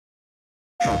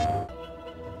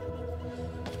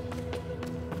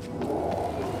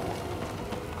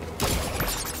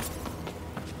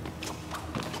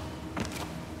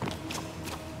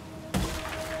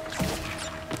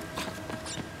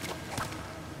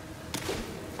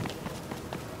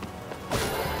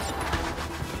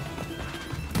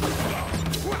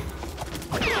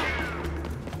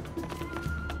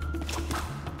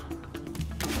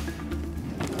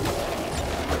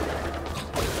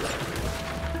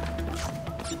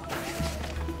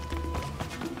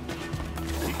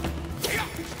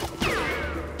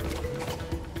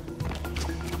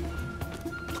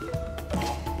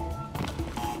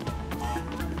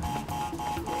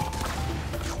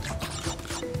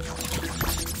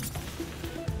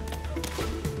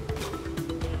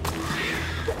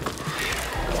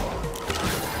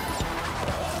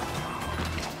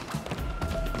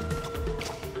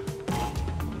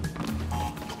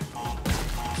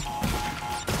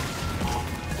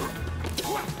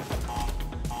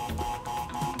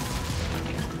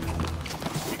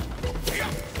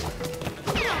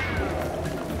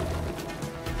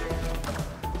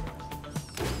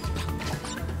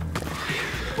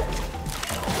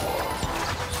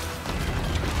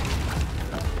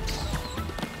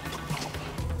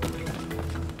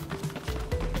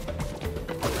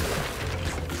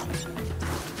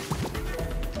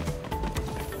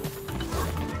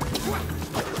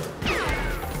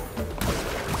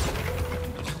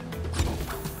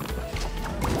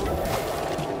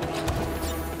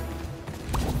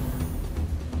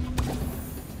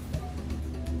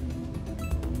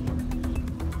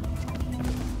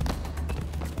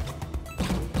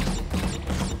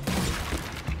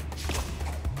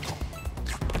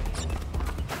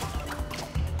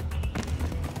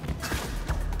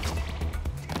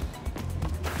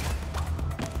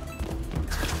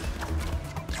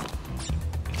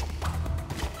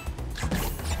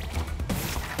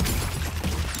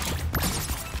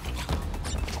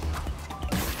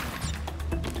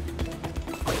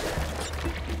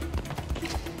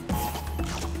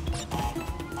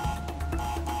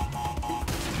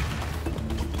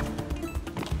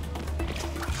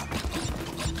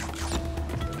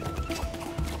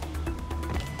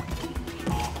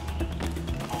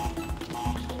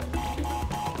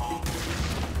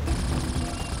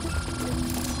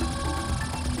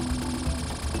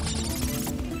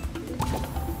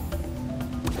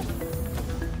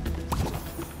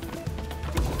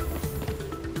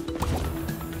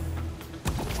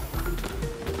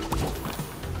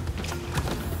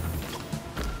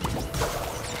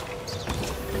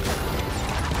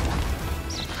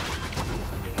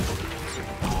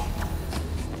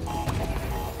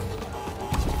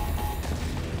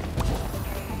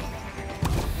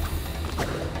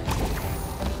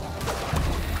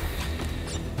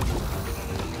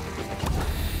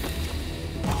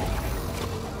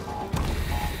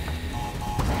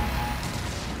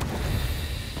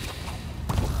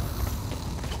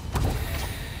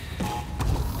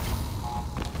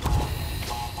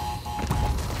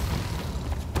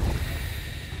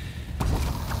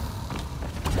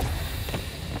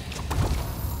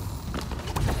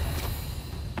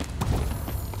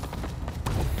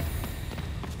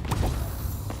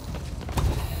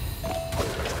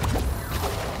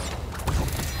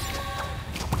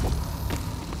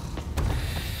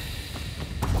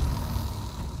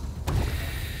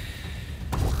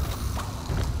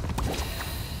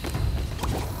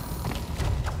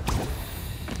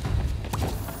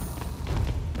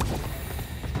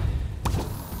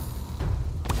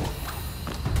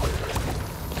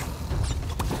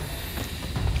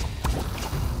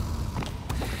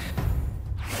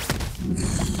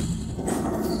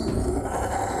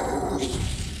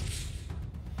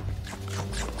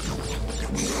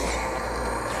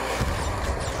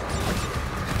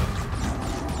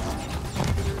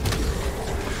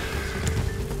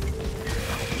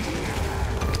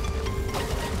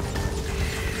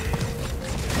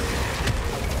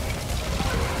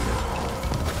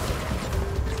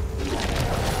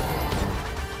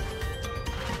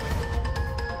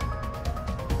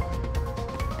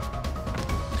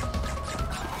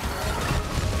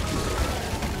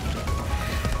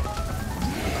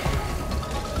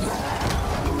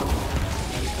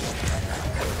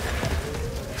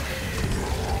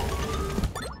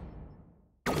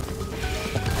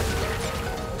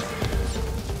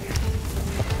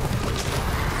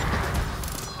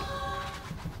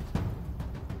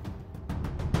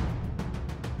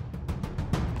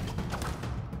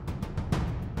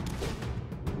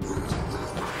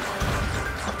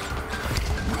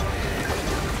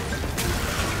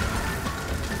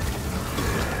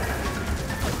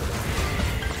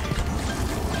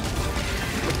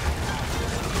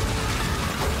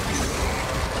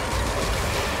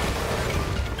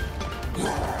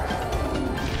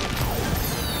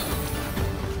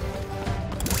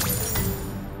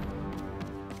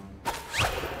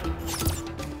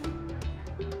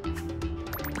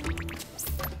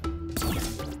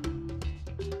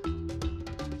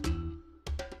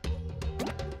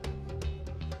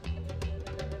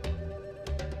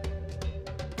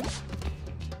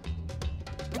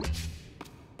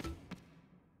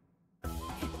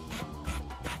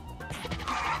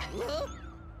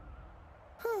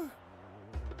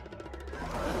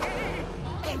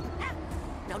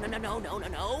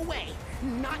no way.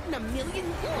 Not in a million...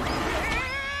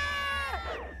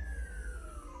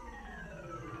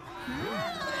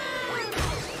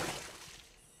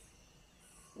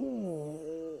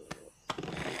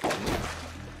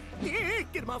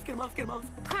 Get him off.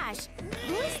 Crash,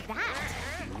 who is that?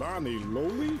 Lonnie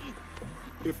Lowly?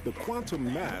 If the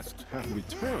quantum masks have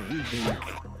returned,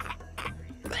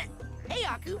 then... Hey,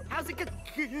 Aku, how's it go?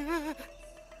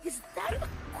 Is that a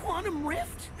quantum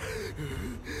rift?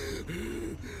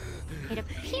 It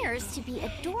appears to be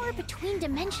a door between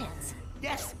dimensions.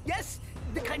 Yes,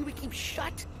 the kind we keep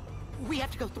shut. We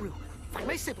have to go through, find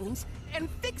my siblings, and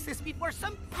fix this before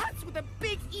some putz with a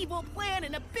big evil plan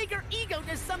and a bigger ego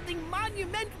does something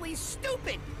monumentally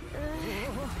stupid.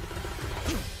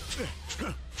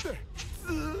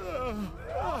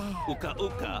 Uka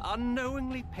Uka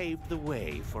unknowingly paved the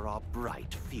way for our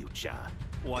bright future.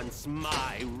 Once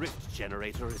my rift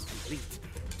generator is complete,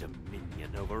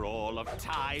 dominion over all of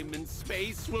time and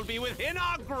space will be within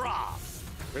our grasp.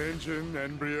 Engine,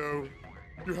 Embryo,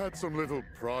 you had some little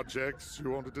projects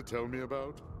you wanted to tell me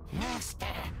about? Master,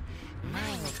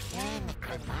 my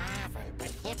mechanical marvel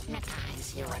will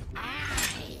hypnotize you and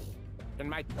I. And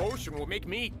my potion will make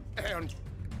me, and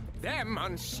them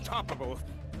unstoppable.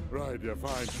 Right, yeah,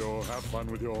 fine, sure. Have fun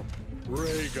with your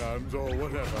ray guns or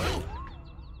whatever.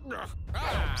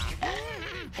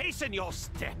 Hasten your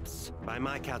steps! By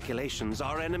my calculations,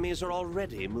 our enemies are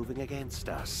already moving against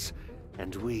us,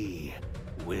 and we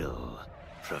will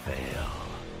prevail.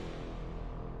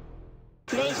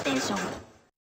 PlayStation